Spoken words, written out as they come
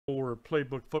for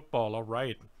Playbook football. All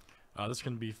right. This is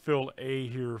going to be Phil A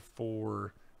here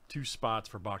for 2 spots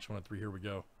for box 103. Here we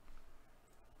go.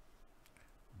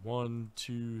 1,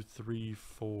 2, 3,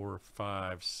 4,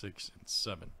 5, 6, and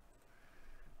 7.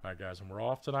 All right, guys, and we're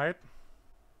off tonight.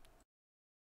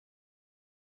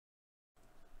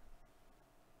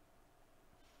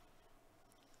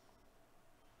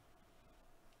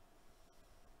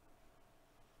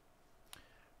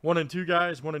 One and two,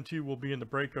 guys. 1 and 2 will be in the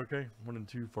break, okay? 1 and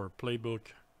 2 for Playbook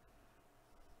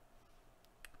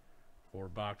for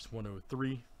box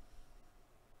 103.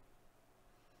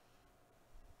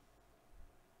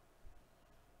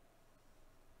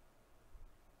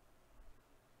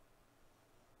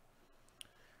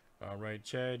 All right,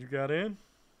 Chad, you got in?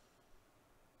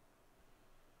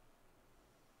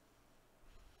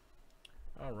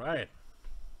 All right.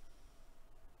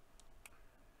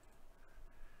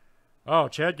 Oh,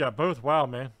 Chad got both. Wow,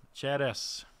 man. Chad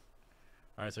S.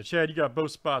 All right, so Chad, you got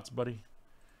both spots, buddy.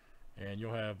 And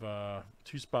you'll have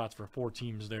 2 spots for 4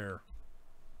 teams there.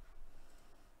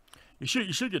 You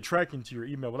should get tracking to your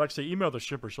email. But like I say, email the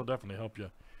shipper. She'll definitely help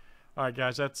you. All right,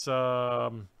 guys. That's,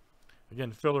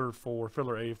 again, filler A for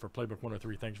Playbook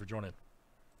 103. Thanks for joining.